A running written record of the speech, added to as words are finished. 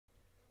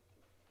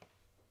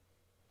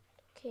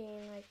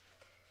Okay, like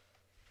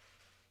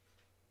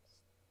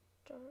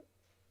start.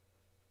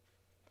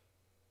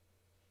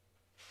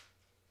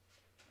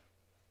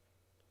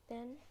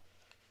 Then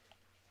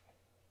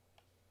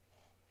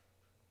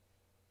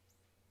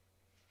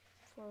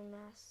for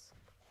mask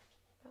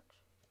background.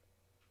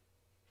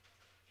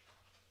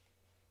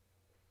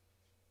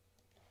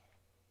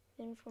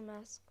 Then for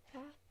mask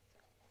path,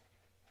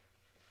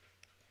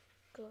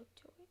 go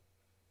to it.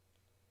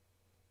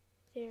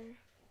 There.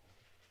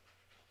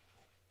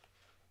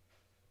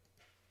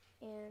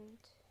 And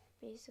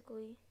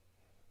basically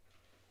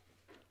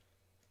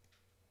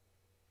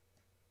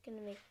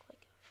gonna make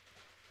like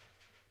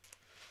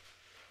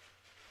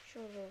a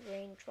sort of a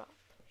raindrop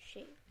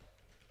shape.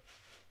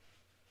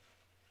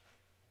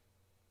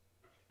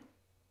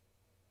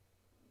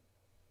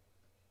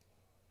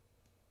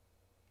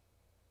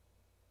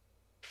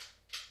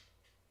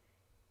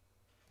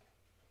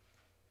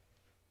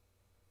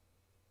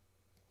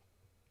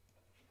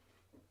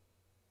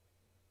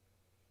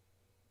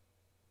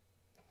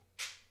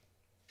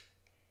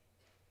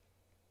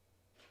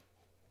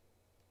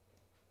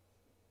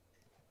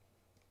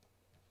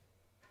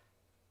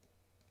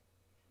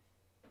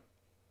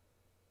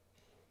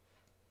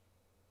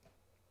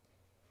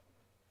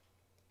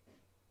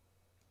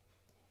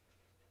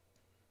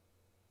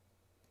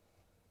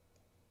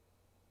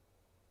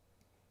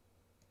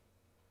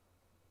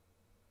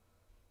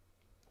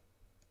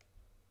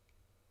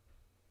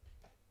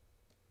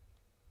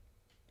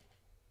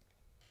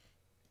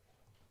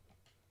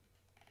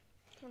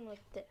 Kind of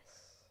like this.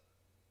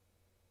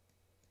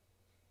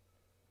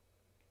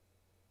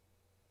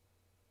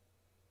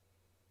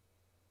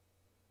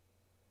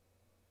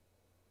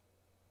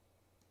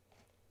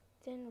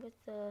 Then with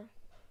the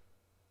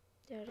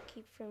data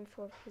keep frame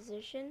for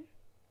position,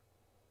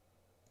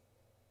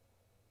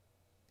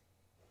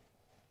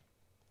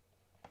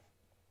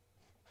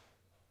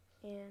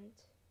 and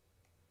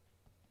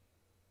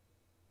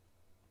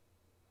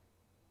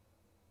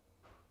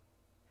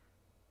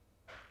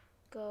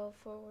go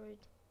forward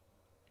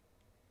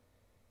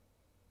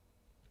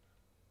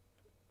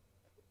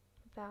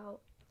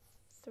about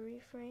 3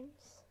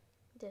 frames,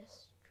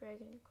 just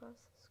dragging across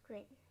the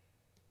screen.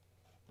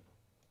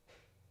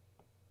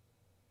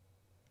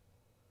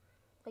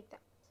 Like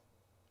that.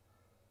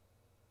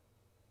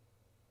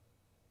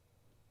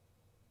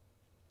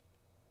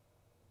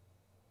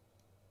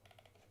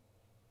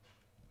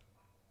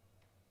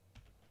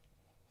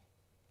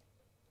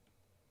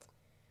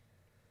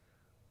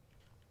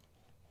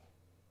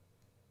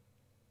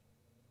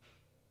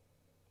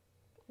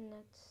 And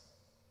that's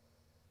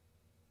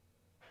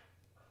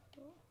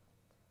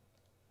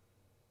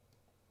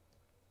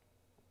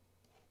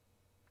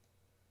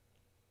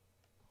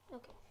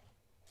okay.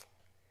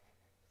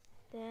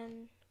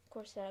 Then, of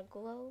course, add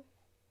glow.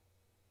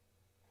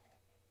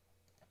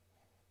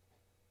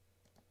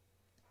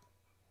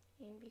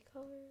 NB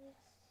colors.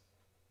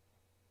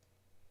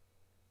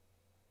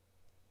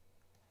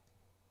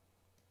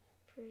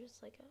 For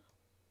just like a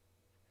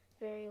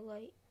very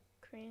light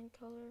crayon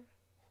color.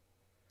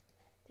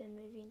 Then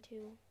moving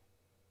to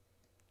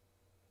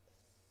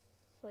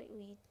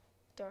slightly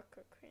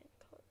darker crayon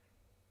color.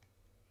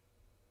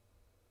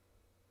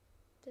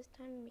 This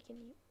time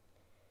making it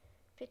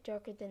a bit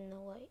darker than the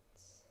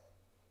lights.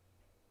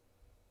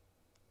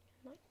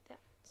 Like that.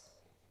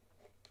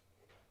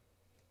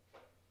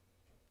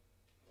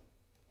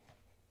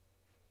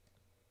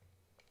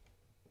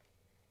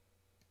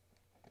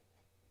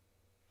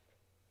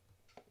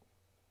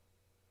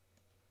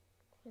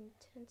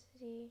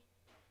 Intensity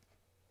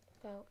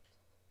about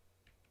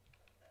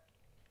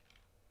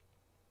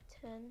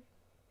 10.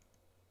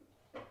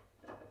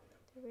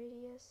 The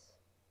radius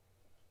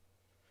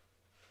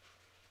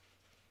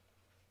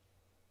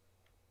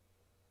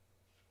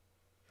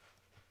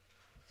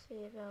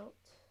say about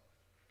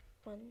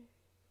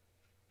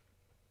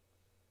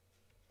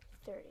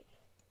 130.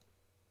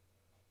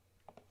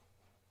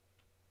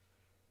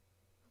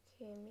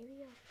 Okay,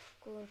 maybe a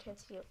glow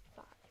intensity of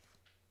 5.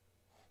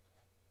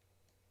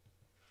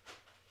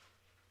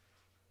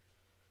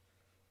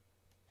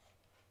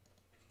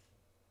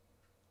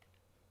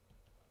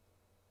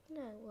 I'm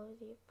gonna lower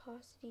the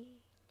opacity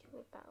to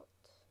about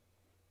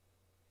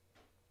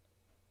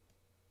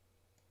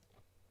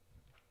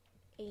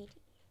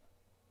 80.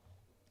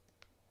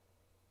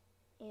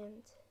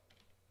 And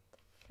the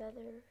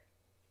feather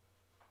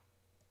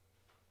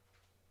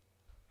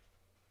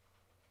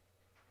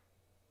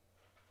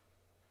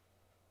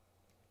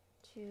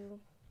to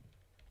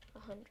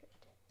 100.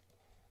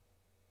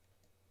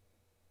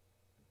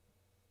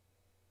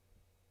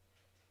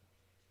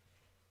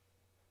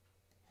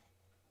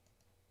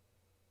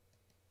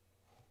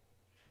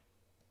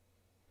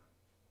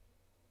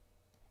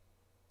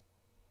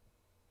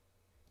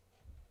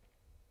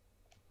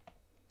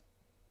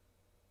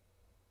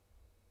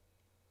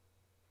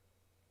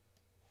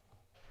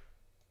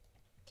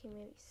 Okay,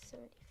 maybe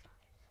 75.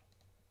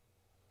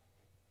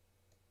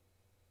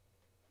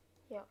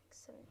 Yeah, like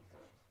 75.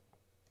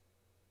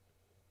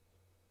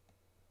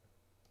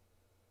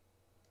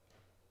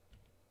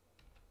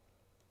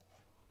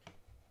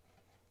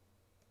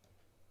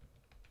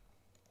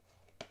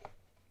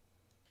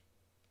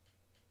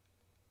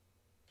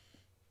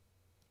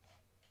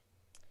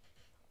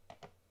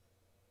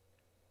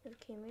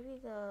 Okay, maybe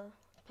the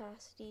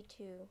opacity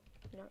to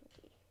 90.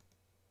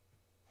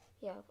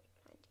 Yeah, like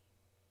 90.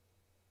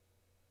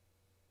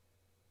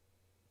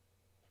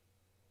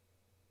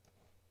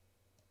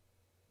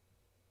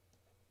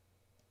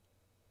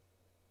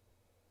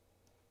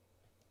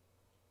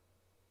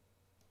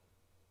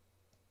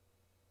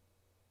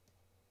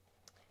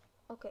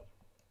 Okay.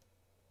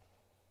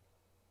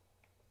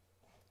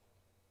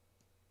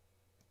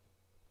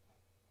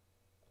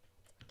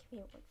 Give me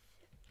 150.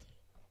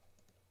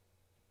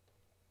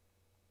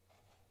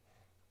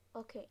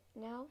 Okay,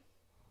 now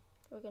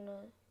we're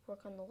gonna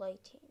work on the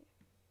lighting.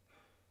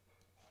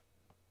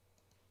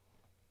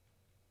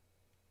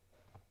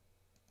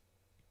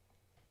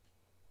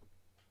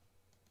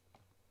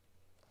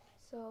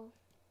 So,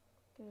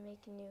 I'm gonna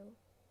make a new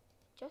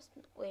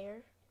adjustment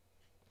layer.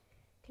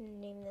 I'm gonna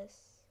name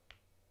this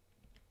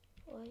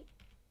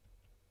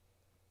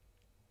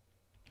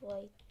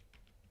lighting,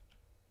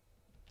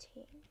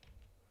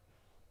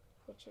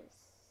 which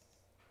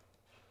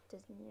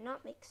does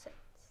not make sense.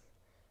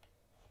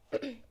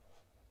 Okay,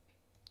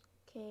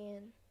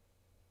 and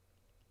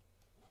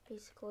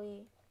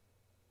basically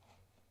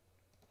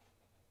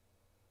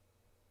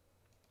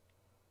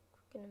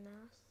we're gonna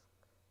mask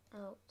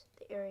out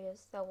the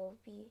areas that will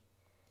be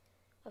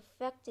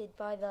affected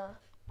by the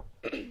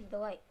the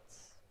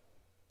lights.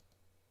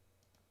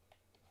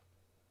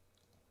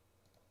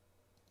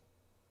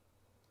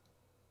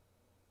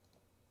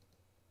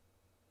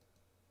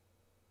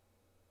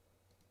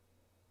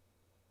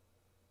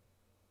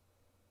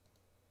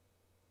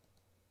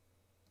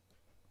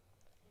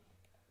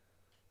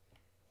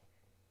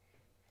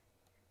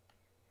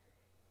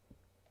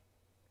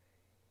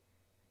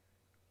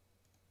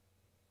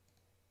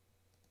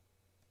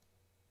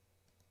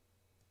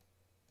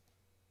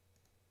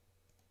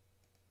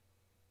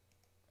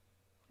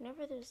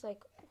 Whenever there's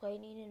like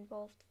lighting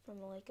involved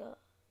from like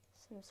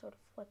some sort of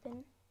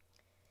weapon,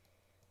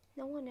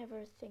 no one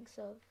ever thinks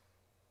of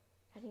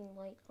adding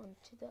light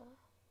onto the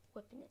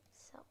weapon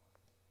itself.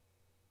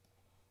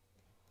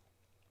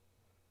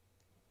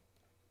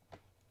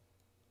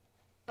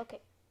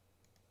 Okay,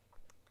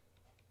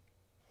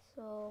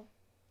 so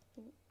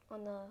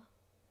on the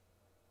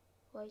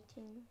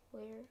lighting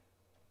layer,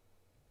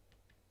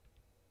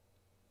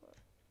 so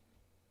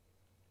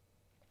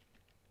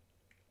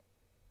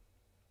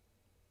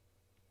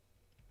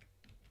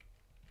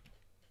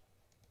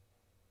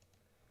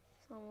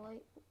on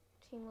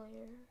lighting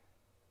layer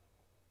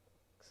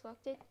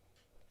selected,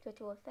 go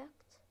to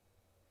effect,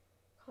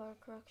 color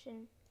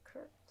correction,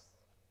 curves,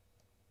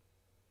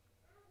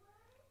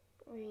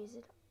 raise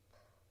it up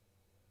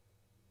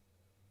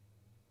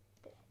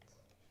a bit,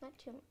 not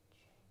too much.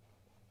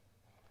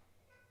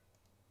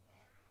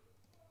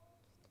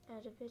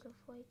 Add a bit of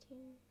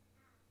lighting.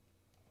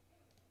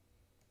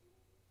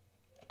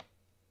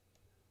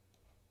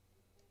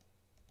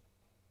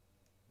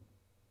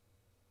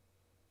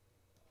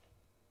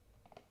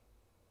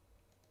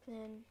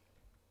 Then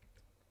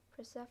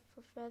press F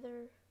for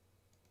feather.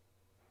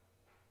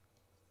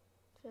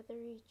 Feather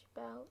reach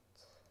about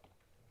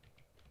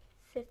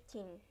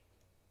 15.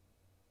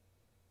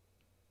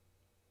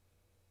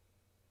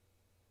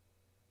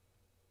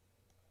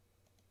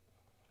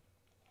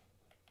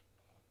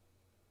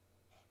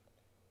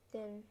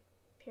 Then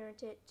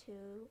parent it to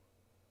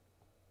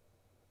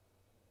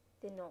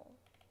the null,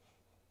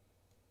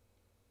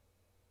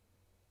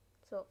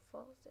 so it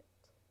follows it.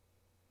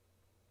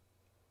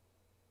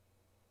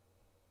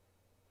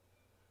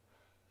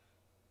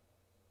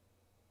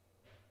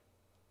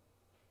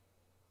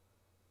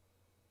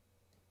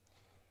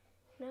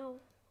 Now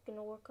we're going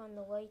to work on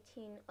the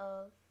lighting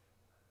of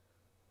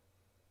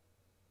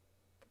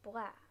the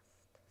blast.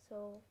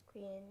 So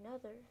create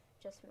another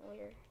adjustment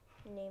layer,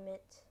 name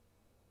it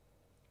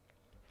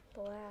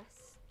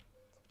blast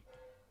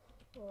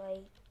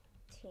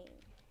lighting.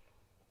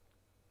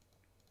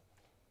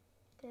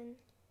 Then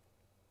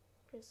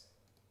of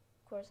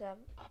course have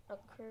a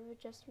curve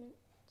adjustment.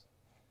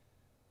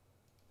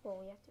 Well,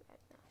 we have to add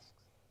masks.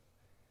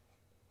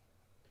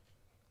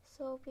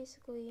 So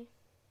basically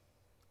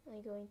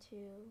I'm going to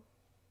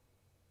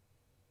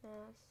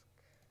mask,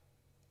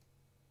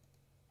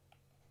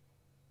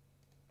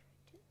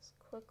 try to do this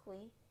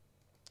quickly.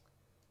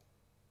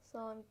 So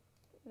I'm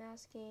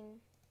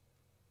masking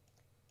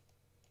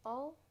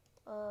all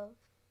of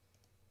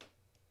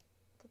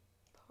the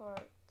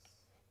parts,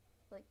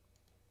 like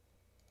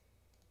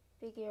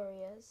big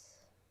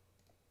areas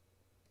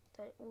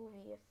that will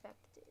be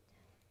affected.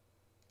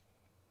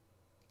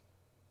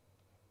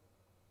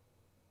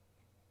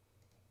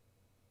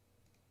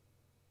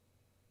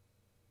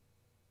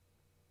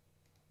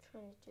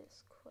 Trying to do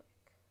this quick.